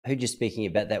heard you speaking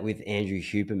about that with Andrew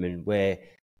Huberman, where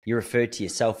you referred to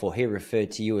yourself, or he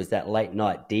referred to you as that late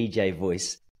night DJ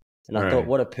voice. And I thought, Right.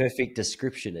 what a perfect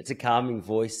description. It's a calming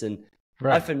voice. And I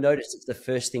Right. often notice it's the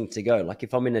first thing to go. Like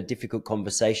if I'm in a difficult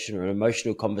conversation or an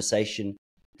emotional conversation,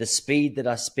 the speed that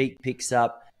I speak picks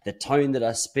up, the tone that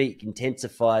I speak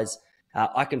intensifies.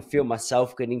 I can feel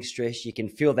myself getting stressed. You can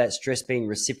feel that stress being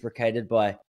reciprocated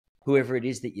by whoever it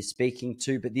is that you're speaking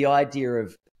to. But the idea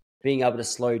of being able to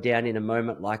slow down in a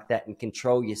moment like that and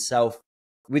control yourself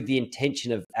with the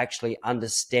intention of actually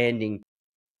understanding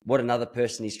what another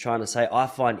person is trying to say, I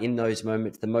find in those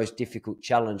moments the most difficult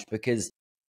challenge, because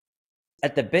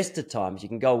at the best of times you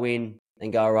can go in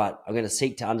and go, all right, I'm going to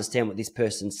seek to understand what this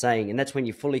person's saying. And that's when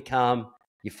you're fully calm,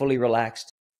 you're fully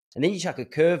relaxed. And then you chuck a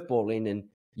curveball in and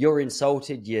you're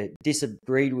insulted, you're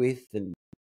disagreed with, and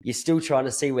you're still trying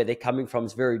to see where they're coming from.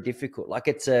 It's very difficult. Like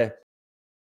it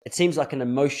seems like an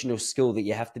emotional skill that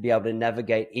you have to be able to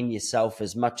navigate in yourself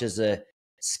as much as a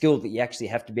skill that you actually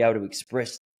have to be able to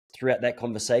express throughout that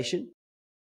conversation.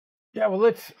 Yeah, well,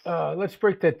 let's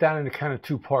break that down into kind of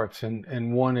two parts,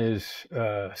 and one is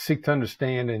seek to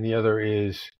understand, and the other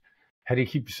is how do you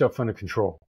keep yourself under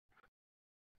control.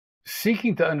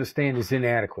 Seeking to understand is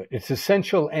inadequate. It's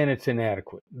essential and it's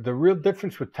inadequate. The real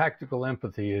difference with tactical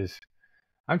empathy is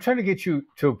I'm trying to get you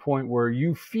to a point where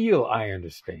you feel I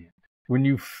understand, when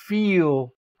you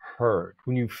feel heard,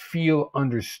 when you feel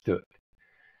understood.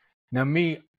 Now,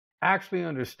 me actually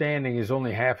understanding is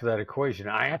only half of that equation.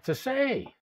 I have to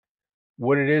say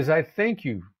what it is I think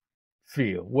you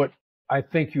feel, what I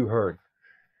think you heard.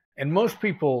 And most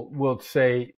people will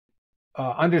say,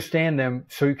 understand them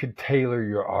so you can tailor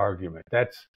your argument.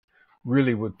 That's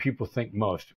really what people think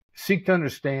most. Seek to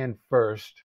understand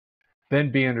first, then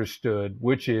be understood,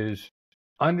 which is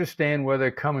understand where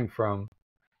they're coming from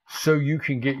so you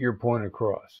can get your point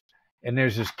across. And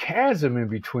there's this chasm in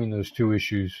between those two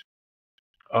issues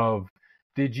of,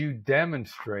 did you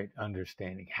demonstrate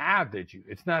understanding? How did you?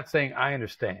 It's not saying I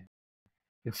understand.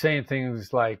 It's saying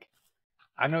things like,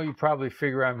 I know you probably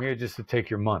figure I'm here just to take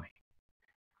your money.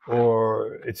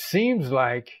 Or it seems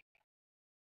like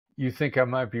you think I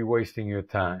might be wasting your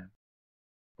time.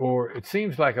 Or it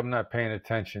seems like I'm not paying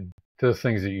attention to the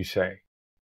things that you say.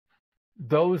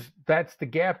 That's the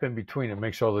gap in between. It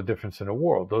makes all the difference in the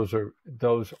world.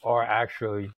 Those are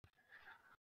actually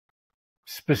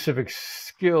specific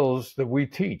skills that we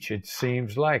teach. It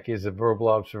seems like is a verbal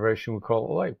observation, we call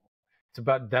it a label. It's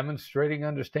about demonstrating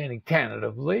understanding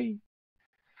tentatively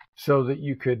so that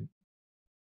you could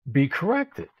be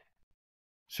corrected.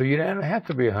 So you don't have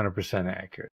to be 100%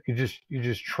 accurate. You're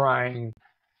just trying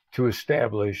to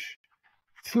establish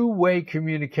two-way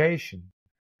communication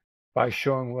by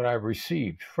showing what I've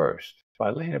received first,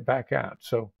 by laying it back out.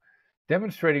 So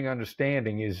demonstrating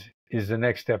understanding is the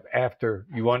next step after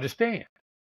you understand.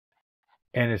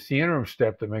 And it's the interim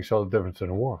step that makes all the difference in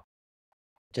the world.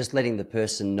 Just letting the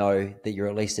person know that you're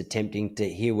at least attempting to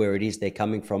hear where it is they're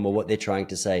coming from or what they're trying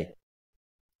to say.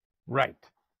 Right.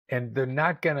 And they're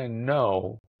not going to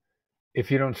know if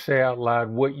you don't say out loud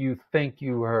what you think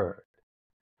you heard,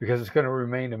 because it's going to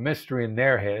remain a mystery in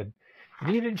their head.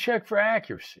 And you didn't check for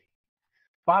accuracy.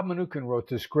 Bob Mnookin wrote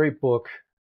this great book.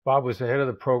 Bob was the head of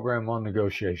the program on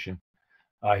negotiation.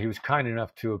 He was kind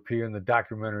enough to appear in the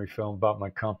documentary film about my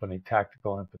company,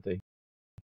 Tactical Empathy.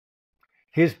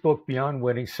 His book, Beyond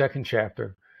Winning, second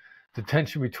chapter, the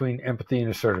tension between empathy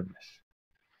and assertiveness.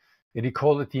 And he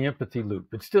called it the empathy loop.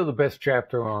 It's still the best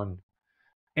chapter on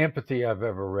empathy I've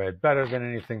ever read, better than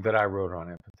anything that I wrote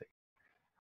on empathy.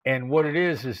 And what it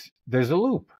is there's a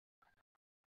loop.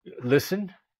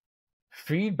 Listen,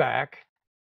 feedback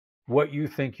what you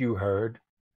think you heard,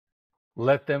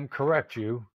 let them correct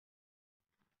you,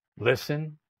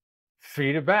 listen,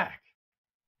 feed it back.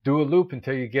 Do a loop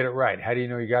until you get it right. How do you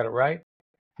know you got it right?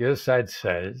 The other side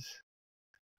says,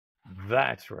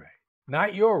 that's right.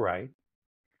 Not you're right.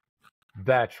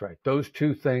 That's right. Those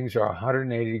two things are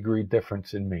 180-degree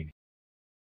difference in meaning.